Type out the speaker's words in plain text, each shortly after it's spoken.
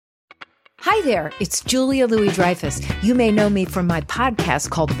Hi there, it's Julia Louis-Dreyfus. You may know me from my podcast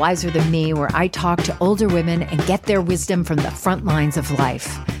called Wiser Than Me, where I talk to older women and get their wisdom from the front lines of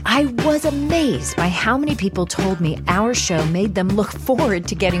life. I was amazed by how many people told me our show made them look forward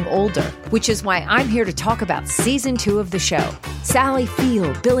to getting older, which is why I'm here to talk about season 2 of the show. Sally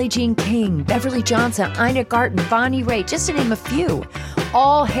Field, Billie Jean King, Beverly Johnson, Ina Garten, Bonnie Raitt, just to name a few.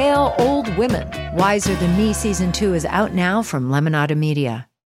 All hail old women. Wiser Than Me season 2 is out now from Lemonada Media.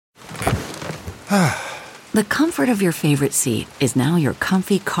 The comfort of your favorite seat is now your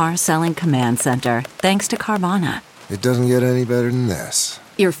comfy car-selling command center, thanks to Carvana. It doesn't get any better than this.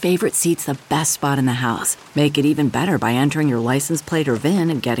 Your favorite seat's the best spot in the house. Make it even better by entering your license plate or VIN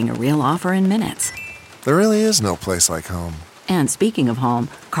and getting a real offer in minutes. There really is no place like home. And speaking of home,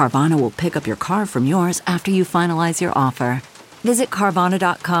 Carvana will pick up your car from yours after you finalize your offer. Visit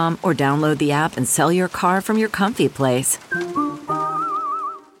Carvana.com or download the app and sell your car from your comfy place.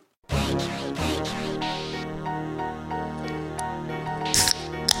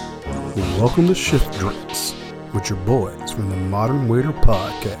 Welcome to Shift Drinks with your boys from the Modern Waiter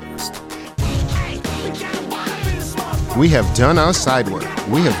Podcast. We have done our side work.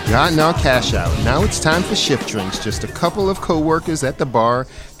 We have gotten our cash out. Now it's time for Shift Drinks. Just a couple of co-workers at the bar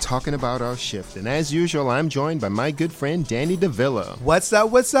talking about our shift. And as usual, I'm joined by my good friend Danny DeVilla. What's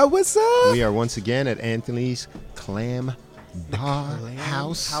up? We are once again at Anthony's Clam Bar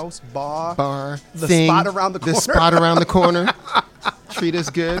House Bar. The thing. spot around the corner. The spot around the corner. Treat us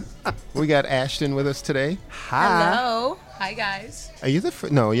good. We got Ashton with us today. Hi. Hello. Hi, guys. Are you the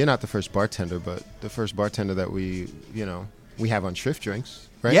No, you're not the first bartender, but the first bartender that we have on Shift Drinks,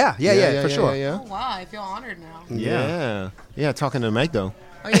 right? Yeah, for sure. Oh, wow. I feel honored now. Yeah. Talking to the mic, though.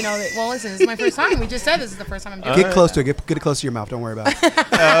 Oh, well, listen, this is my first time. We just said this is the first time I'm doing it. Get close to it. Get it close to your mouth. Don't worry about it.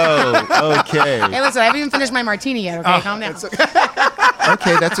 Oh, okay. Hey, listen, I haven't even finished my martini yet, okay? Calm down.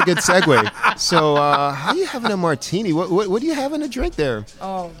 Okay, that's a good segue. So, how are you having a martini? What do you have in a drink there?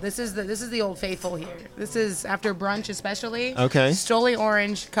 Oh, this is the old faithful here. This is after brunch especially. Okay. Stoli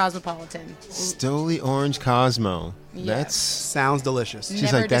Orange Cosmopolitan. Stoli Orange Cosmo. Yes. That's Sounds delicious. She's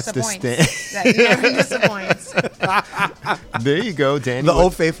never like, that's the disappoints. That never disappoints. There you go, Danny. The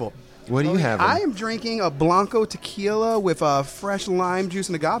Old Faithful. What are you having? I am drinking a Blanco tequila with fresh lime juice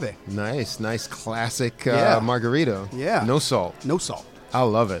and agave. Nice classic Yeah. margarita. Yeah. No salt. No salt. I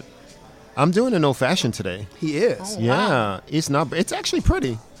love it. I'm doing an old fashioned today. He is. Oh, Yeah, wow. it's actually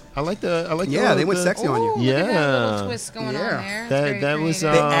pretty. I like the. Yeah, they went sexy on you. Ooh, Yeah. look at that little twist going on there. That's That very was,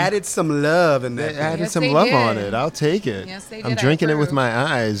 creative. They added some love in They that. added Yes, some they love did. on it. I'll take it. Yes, they I'm did. I drinking it with approve. my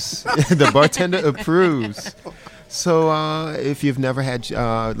eyes. The bartender approves. So, if you've never had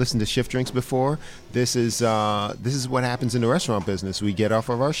listened to Shift Drinks before, this is what happens in the restaurant business. We get off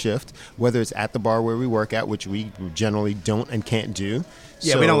of our shift, whether it's at the bar where we work at, which we generally don't and can't do.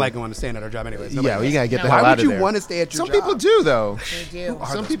 Yeah, So- we don't like going to stand at our job anyways. Yeah, you gotta get the No. hell Why out would of you there. want to stay at your Some job? people do, though. They do. Are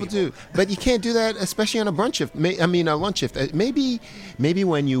Some those people people? do, but you can't do that, especially on a brunch shift. A lunch shift. Maybe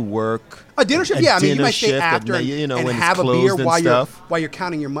when you work A dinner shift, yeah. I mean, you dinner might stay shift at after night, and when it's have a closed beer and while stuff. you're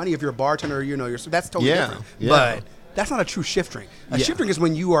counting your money. If you're a bartender, that's totally Yeah, different. yeah. But that's not a true shift drink. A Yeah. shift drink is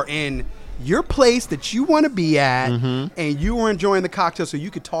when you are in your place that you want to be at, Mm-hmm. and you are enjoying the cocktail, so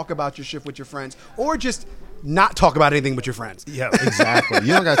you could talk about your shift with your friends, or just not talk about anything with your friends. Yeah, exactly.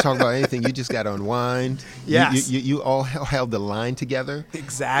 You don't got to talk about anything. You just got to unwind. Yes. You all held the line together.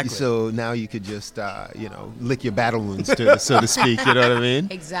 Exactly. So now you could just, lick your battle wounds, so to speak. You know what I mean?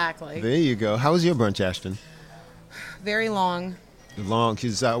 Exactly. There you go. How was your brunch, Ashton? Very long. Long.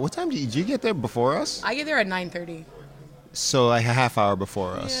 Because what time did you get there before us? I get there at 9:30. So like a half hour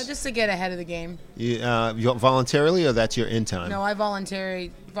before us. Yeah, just to get ahead of the game. You voluntarily, or that's your in time? No, I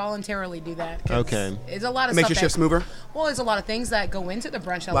voluntarily do that. 'cause Okay. It's a lot of It makes stuff your shift smoother? Well, there's a lot of things that go into the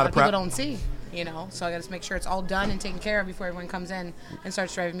brunch that a lot of prep. people don't see. So I got to make sure it's all done and taken care of before everyone comes in and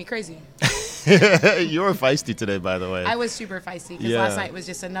starts driving me crazy. You were feisty today, by the way. I was super feisty because Yeah. last night was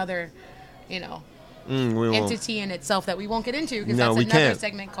just another, We won't- entity in itself that we won't get into because No, that's we another can't.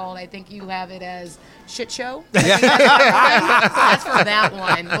 segment called, I think you have it as Shit Show. I think that's for that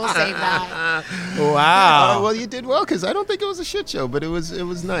one. We'll save that. Wow. Well, you did well because I don't think it was a shit show, but it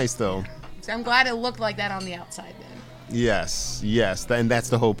was nice though. So I'm glad it looked like that on the outside then. Yes, and that's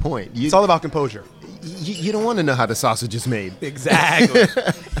the whole point. It's all about composure. You don't want to know how the sausage is made. Exactly.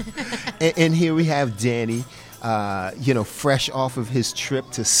 And here we have Danny, fresh off of his trip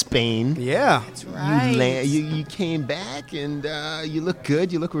to Spain. Yeah. That's right. You came back and you look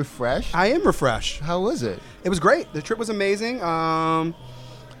good. You look refreshed. I am refreshed. How was it? It was great. The trip was amazing.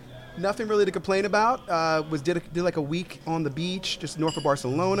 Nothing really to complain about. Did like a week on the beach just north of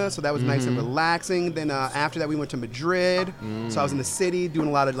Barcelona, so that was nice and relaxing. Then after that, we went to Madrid. So I was in the city doing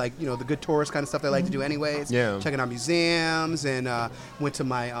a lot of like the good tourist kind of stuff that I like to do anyways. Yeah. Checking out museums and went to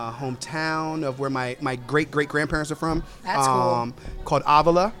my hometown of where my great grandparents are from. That's cool. Called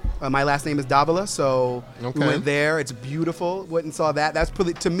Avila. My last name is Davila, so Okay. we went there. It's beautiful. Went and saw that. That's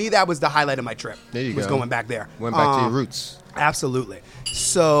probably, to me, that was the highlight of my trip. There you was go. going back there. Went back to your roots. Absolutely.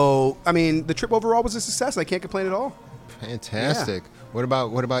 So, I mean, the trip overall was a success. I can't complain at all. Fantastic. What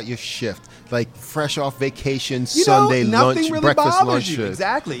about your shift? Like fresh off vacation, You Sunday know, nothing lunch, really breakfast, bothers lunch. you.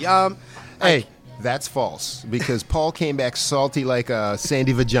 Exactly. Hey, that's false because Paul came back salty like a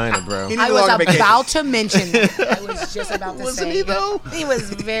sandy vagina, bro. He I needed a was longer vacation. about to mention that. I was just about to Wasn't say. he, though? He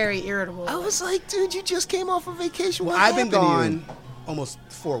was very irritable. I was like, dude, you just came off a vacation. What I've been happened to you? gone almost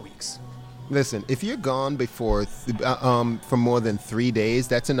 4 weeks. Listen, if you're gone before for more than 3 days,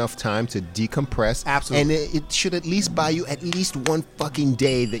 that's enough time to decompress. Absolutely. And it should at least buy you at least one fucking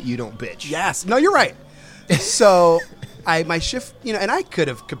day that you don't bitch. Yes. No, you're right. So, my shift, and I could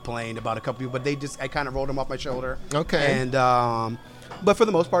have complained about a couple people, but I kind of rolled them off my shoulder. Okay. And, but for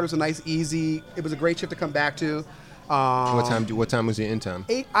the most part, it was a nice, easy, it was a great shift to come back to. What time was your in time?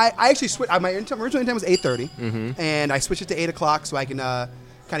 I actually switched. My original intent was 8:30, and I switched it to 8 o'clock so I can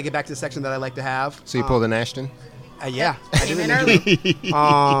kind of get back to the section that I like to have. So you pulled an Ashton? Yeah, I Came did in it. early.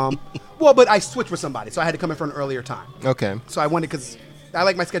 Well, but I switched with somebody, so I had to come in for an earlier time. Okay. So I wanted, because I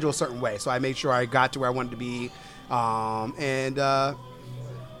like my schedule a certain way, so I made sure I got to where I wanted to be, yeah,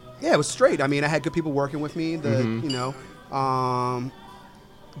 it was straight. I mean, I had good people working with me.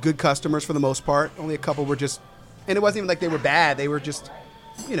 Good customers for the most part. Only a couple were just, and it wasn't even like they were bad. They were just,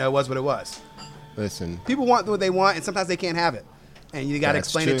 it was what it was. Listen. People want what they want, and sometimes they can't have it, and you got to That's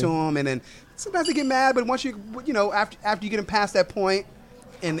explain it to true. them. And then sometimes they get mad, but once after you get them past that point,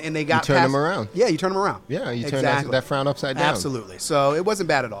 and they got turn past, them around. Yeah, you turn them around. Yeah, you turn exactly. that frown upside down. Absolutely. So it wasn't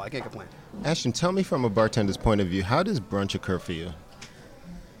bad at all. I can't complain. Ashton, tell me from a bartender's point of view, how does brunch occur for you?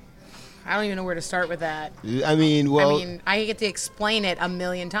 I don't even know where to start with that. I mean, well, I get to explain it a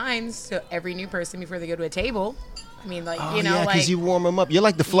million times to every new person before they go to a table. I mean, like, yeah, like, you warm them up. You're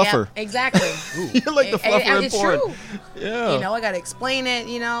like the fluffer. Yeah, exactly. You're like the fluffer And in it's porn. true. Yeah. I got to explain it,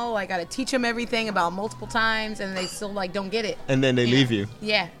 I got to teach them everything about multiple times, and they still, like, don't get it. And then they leave you.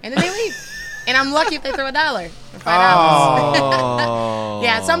 Yeah, and then they leave. And I'm lucky if they throw $1 or $5. Oh.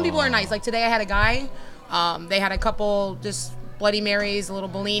 Yeah, some people are nice. Like today I had a guy, they had a couple just Bloody Marys, a little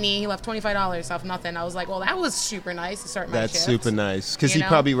Bellini. He left $25 off nothing. I was like, well, that was super nice to start my That's shift. super nice. Because he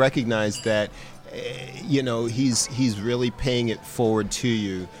probably recognized that, he's really paying it forward to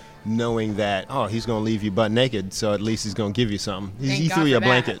you, knowing that, he's going to leave you butt naked, so at least he's going to give you something. Thank He God threw you for a that.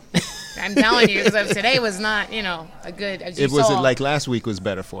 blanket. I'm telling you, because today was not, a good, as you It wasn't saw. like last week was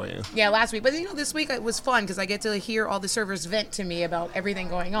better for you. Yeah, last week. But, this week it was fun because I get to hear all the servers vent to me about everything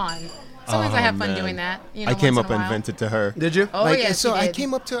going on. Sometimes I have fun man. doing that. I came once up in a and while. vented to her. Did you? Oh, yes, so you I did.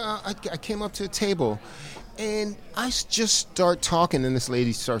 came up to a table, and I just start talking, and this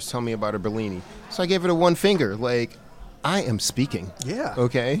lady starts telling me about her Bellini. So I gave it a one finger, like, I am speaking. Yeah.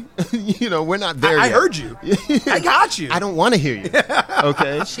 Okay. We're not there I yet. heard you. I got you. I don't want to hear you.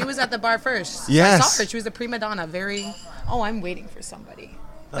 Okay. She was at the bar first. Yes. I saw her. She was a prima donna. I'm waiting for somebody.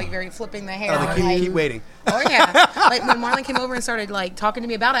 Like, very flipping the hair. Oh, keep waiting. Oh, yeah. Like, when Marlon came over and started, like, talking to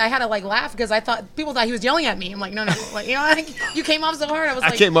me about it, I had to, like, laugh because people thought he was yelling at me. I'm like, no. Like, you came off so hard. I was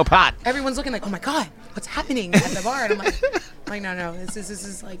like, I came up hot. everyone's looking like, oh, my God, what's happening at the bar? And I'm like, no. This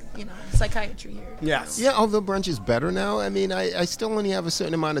is like, psychiatry here. Yes. Yeah, although brunch is better now, I mean, I still only have a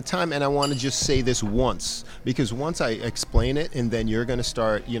certain amount of time, and I want to just say this once, because once I explain it, and then you're going to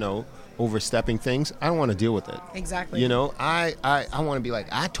start, overstepping things, I don't want to deal with it. Exactly. I want to be like,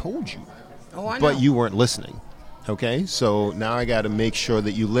 I told you, Oh, I know. but you weren't listening. Okay, so now I got to make sure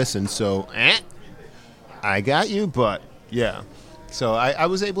that you listen. So, I got you, but yeah. So I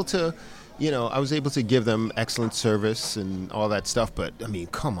was able to, give them excellent service and all that stuff. But I mean,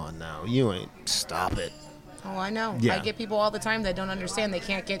 come on now, you ain't stop it. Oh, I know. Yeah. I get people all the time that don't understand. They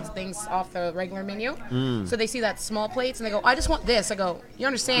can't get things off the regular menu. So they see that small plates and they go, I just want this. I go, you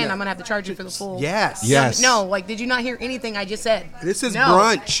understand I'm going to have to charge you for the full. Yes. Yes. No, like, did you not hear anything I just said? This is No.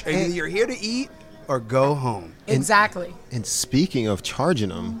 brunch, and you're here to eat or go home. Exactly. And speaking of charging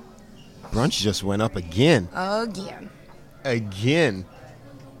them, brunch just went up again. Again.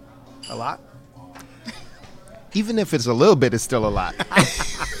 A lot. Even if it's a little bit, it's still a lot.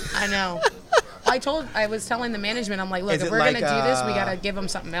 I know. I was telling the management, I'm like, look, Is if it we're going to like, do this, we got to give them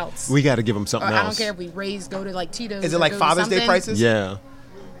something else. We got to give them something Or else. I don't care if we go to like Tito's. Is or it like go to Father's Day something. prices? Yeah.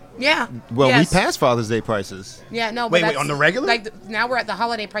 Yeah. Well, yes. we passed Father's Day prices. Yeah, no. But Wait, that's, on the regular? Like now we're at the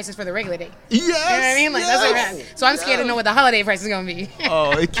holiday prices for the regular day. Yes. You know what I mean? Like that's what we're at. So I'm scared to know what the holiday price is gonna be.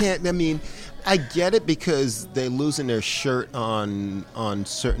 Oh, it can't. I mean, I get it because they're losing their shirt on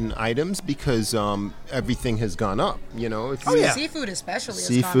certain items because everything has gone up. You know, if you, Seafood especially. has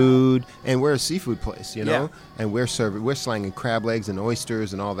gone up. seafood, and we're a seafood place, you know, Yeah. and we're slanging crab legs and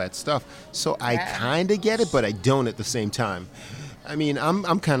oysters and all that stuff. So I kind of get it, but I don't at the same time. I mean,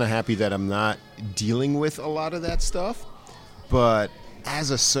 I'm kind of happy that I'm not dealing with a lot of that stuff, but as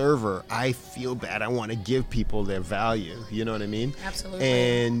a server, I feel bad. I want to give people their value. You know what I mean? Absolutely.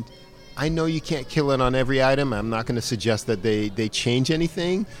 And I know you can't kill it on every item. I'm not going to suggest that they change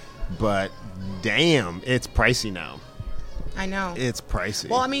anything, but damn, it's pricey now. I know. It's pricey.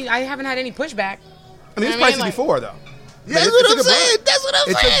 Well, I mean, I haven't had any pushback. I mean, You it's know what I pricey mean? Like- before, though. That's But what it's I'm a good saying. brunch. That's what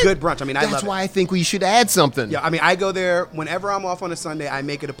I'm It's saying. a good brunch. I mean, I love That's it. why I think we should add something. Yeah, I mean, I go there whenever I'm off on a Sunday. I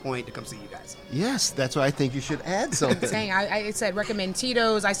make it a point to come see you guys. Yes, that's why I think you should add something. Saying I said recommend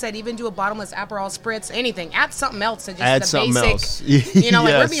Tito's. I said even do a bottomless Aperol spritz. Anything. Add something else to just Add the something basic. else. You know,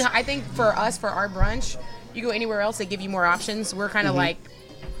 like Yes. we're I think for us for our brunch, you go anywhere else they give you more options. We're kind of like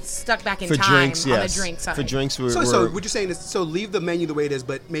stuck back in For time drinks, on yes. the drink side. For drinks, So what you're saying is, so leave the menu the way it is,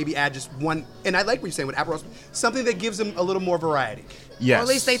 but maybe add just one. And I like what you're saying with Aperol, something that gives them a little more variety. Yes. Or at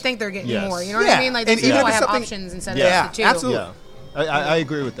least they think they're getting Yes. more. You know what Yeah. I mean? Like And they say, even oh, if I it's have something- options instead Yeah, of two. absolutely. Yeah. I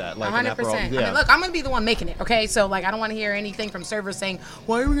agree with that. Like an 100%. Aperol, I mean, look, I'm gonna be the one making it, okay? So like, I don't want to hear anything from servers saying,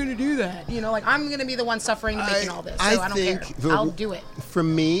 "Why are we gonna do that?" You know, like I'm gonna be the one suffering making all this, so I don't care. I'll do it. For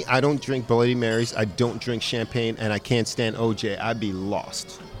me, I don't drink Bloody Marys. I don't drink champagne, and I can't stand OJ. I'd be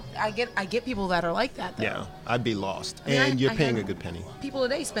lost. I get people that are like that though. Yeah, I'd be lost. I mean, And you're I paying a heard good penny. People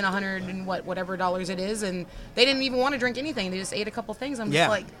today spend $100 and whatever dollars it is, and they didn't even want to drink anything. They just ate a couple things. I'm Yeah. just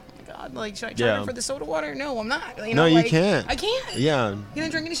like, oh my God, like should I charge Yeah. them for the soda water? No, I'm not. You No, know, you like, can't. I can't. Yeah. You didn't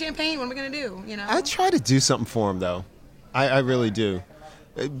drink any champagne. What am I gonna do? You know. I try to do something for them, though. I really do.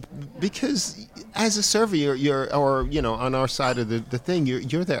 Because as a server, you're or, you know, on our side of the thing,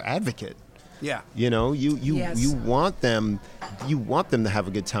 you're their advocate. Yeah. You know, you Yes. want them to have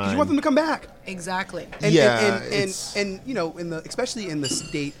a good time. You want them to come back. Exactly. And, Yeah, and it's- you know, especially in the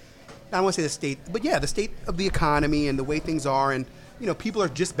state, I don't want to say the state, but yeah, the state of the economy and the way things are, and you know, people are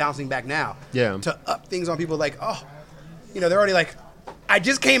just bouncing back now. Yeah. To up things on people like, oh, you know, they're already like, I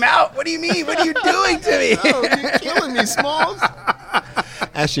just came out. What do you mean? What are you doing to me? Oh, you're killing me, Smalls.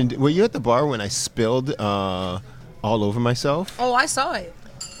 Ashton, were you at the bar when I spilled all over myself? Oh, I saw it.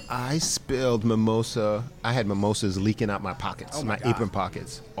 I spilled mimosa. I had mimosas leaking out my pockets, Oh, my my God. apron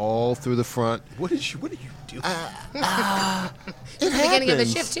pockets, all through the front. What did you do? It the beginning of the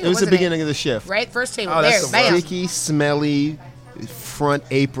happens. shift, too, It was the wasn't it? beginning of the shift. Right, first table. Oh, there, that's the bam. worst. Sticky, smelly, front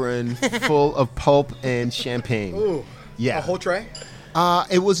apron full of pulp and champagne. Ooh. Yeah. A whole tray?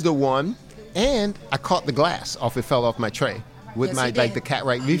 It was the one, and I caught the glass off. It fell off my tray with Yes, my you like did. the cat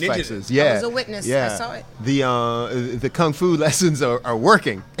right did. reflexes. I Yeah, was a witness. I Yeah. saw it. The kung fu lessons are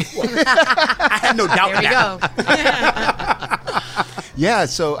working. I had no doubt There in we that. go. Yeah.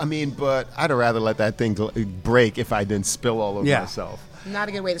 So I mean, but I'd have rather let that thing break if I didn't spill all over Yeah. myself. Not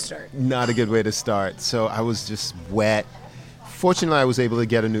a good way to start. Not a good way to start. So I was just wet. Fortunately, I was able to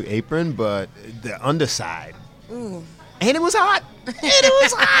get a new apron, but the underside. Ooh. And it was hot. And it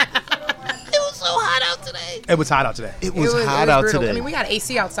was hot. It was so hot out today. It was hot out today. It was hot out brutal. today. I mean, we got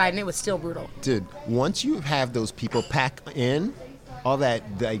AC outside, and it was still brutal. Dude, once you have those people pack in, all that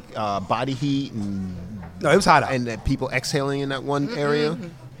like body heat No, it was hot out. and that people exhaling in that one area,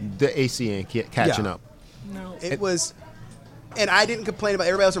 the AC ain't catching Yeah. up. No. It was, and I didn't complain about.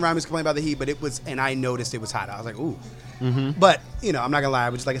 Everybody else around me was complaining about the heat, but it was, and I noticed it was hot. I was like, ooh. But you know, I'm not gonna lie. I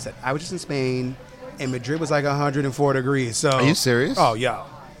was just like I said, I was just in Spain, and Madrid was like 104 degrees. So Are you serious? Oh yeah,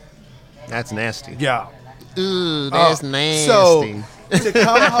 That's nasty. yeah. Ooh, that's Oh, nasty. So to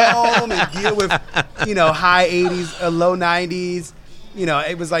come home and deal with, you know, high 80s, low 90s, you know,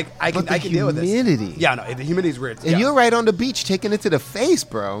 it was like I But can the deal with this. humidity. Yeah, no, the humidity is weird. and yeah. you're right on the beach taking it to the face,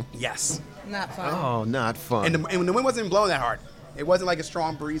 bro. Yes. Not fun. Oh, not fun. And the wind wasn't blowing that hard. It wasn't like a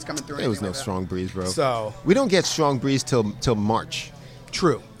strong breeze coming through. or there was anything no like that. strong breeze, bro. So we don't get strong breeze till March.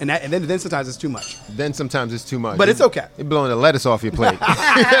 true, and then sometimes it's too much. Then sometimes it's too much. But it's okay. You're blowing the lettuce off your plate.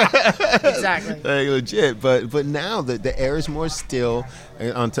 Exactly. Like, legit. But now the air is more still,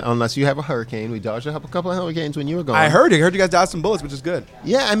 unless you have a hurricane. We dodged a couple of hurricanes when you were gone. I heard you guys dodged some bullets, which is good.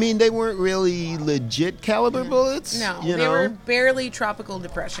 Yeah, I mean, they weren't really legit caliber bullets. No, you they know? were barely tropical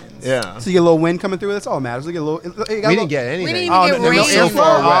depressions. Yeah. So you get a little wind coming through. That's all that matters. You get a little. We didn't get anything. We didn't even get no rain. so in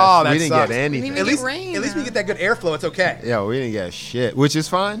far there. west. Oh, that we didn't sucks. get anything. We didn't At get least, rain, at least we though. get that good airflow. It's okay. Yeah, we didn't get shit, which is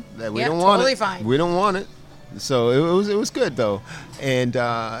fine. That we Yeah, don't want totally it. fine. We don't want it. So it was good though. And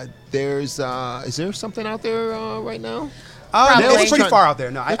is there something out there right now? It's pretty far out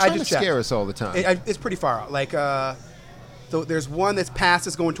there. No, They're I trying just to checked. scare us all the time. It's pretty far out. Like, so there's one that's past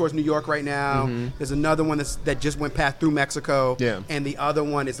that's going towards New York right now. There's another one that just went past through Mexico. Yeah. And the other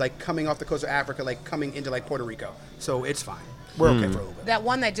one is like coming off the coast of Africa, like coming into like Puerto Rico. So it's fine. We're okay for a little bit. That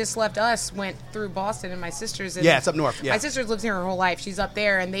one that just left us went through Boston, and my sister's in. Yeah, it's up north. Yeah. My sister's lived here her whole life. She's up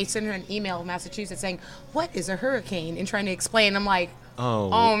there, and they sent her an email from Massachusetts saying, "What is a hurricane?" and trying to explain. I'm like,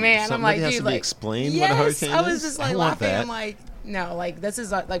 oh man. I'm like, has dude, to be like, explained yes, what a hurricane is. I was just like I want laughing. that. I'm like, no, like this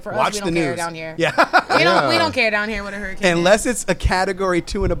is like for Watch us, we the don't care news. down here. Yeah. We don't care down here what a hurricane Unless is. it's a category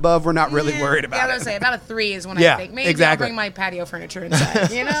 2 and above, we're not really worried about Yeah, I it. was gonna say about a 3 is when Yeah, I think maybe exactly. I'll bring my patio furniture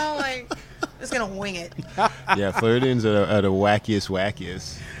inside. You know, like just gonna wing it. Yeah, Floridians are the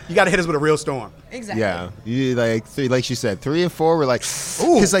wackiest. You got to hit us with a real storm. Exactly. Yeah, you like three, like she said, 3 and 4 were like,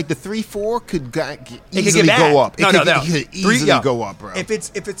 because like the 3-4 could easily go up. No. It could easily go up, bro. If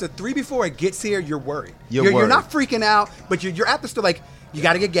it's a 3 before it gets here, you're worried. You're You're not freaking out, but you're at the store like. You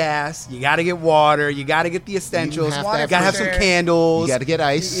got to get gas. You got to get water. You got to get the essentials. You have to got to have for some sure. candles. You got to get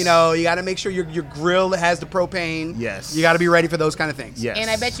ice. You know, you got to make sure your grill has the propane. Yes. You got to be ready for those kind of things. Yes. And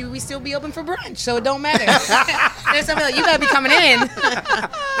I bet you we still be open for brunch, so it don't matter. There's somebody like, you gotta be coming in.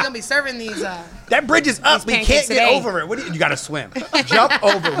 We're gonna be serving these. That bridge is up. We pancakes can't get today. over it. You got to swim. Jump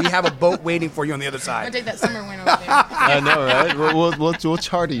over. We have a boat waiting for you on the other I'm side. gonna take that summer win over there. I know, right? We'll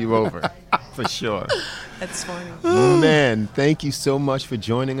charter you over for sure. That's funny. Man, thank you so much for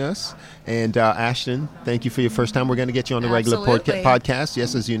joining us. And Ashton, thank you for your first time. We're going to get you on the regular Absolutely. podcast.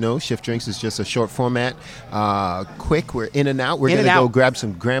 Yes, as you know, Shift Drinks is just a short format. Quick, we're in and out. We're In going to and go out. grab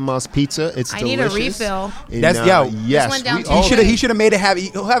some grandma's pizza. It's I delicious. need a refill. And, That's- yo, yes. went down we to- all- He should have made it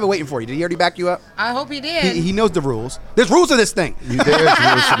he'll have it waiting for you. Did he already back you up? I hope he did. He knows the rules. There's rules to this thing. There's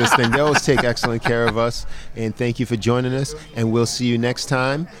rules for this thing. They always take excellent care of us. And thank you for joining us. And we'll see you next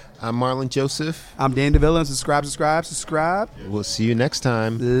time. I'm Marlon Joseph. I'm Dan DeVilla, and subscribe. We'll see you next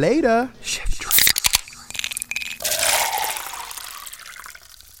time. Later. Shift Drinks.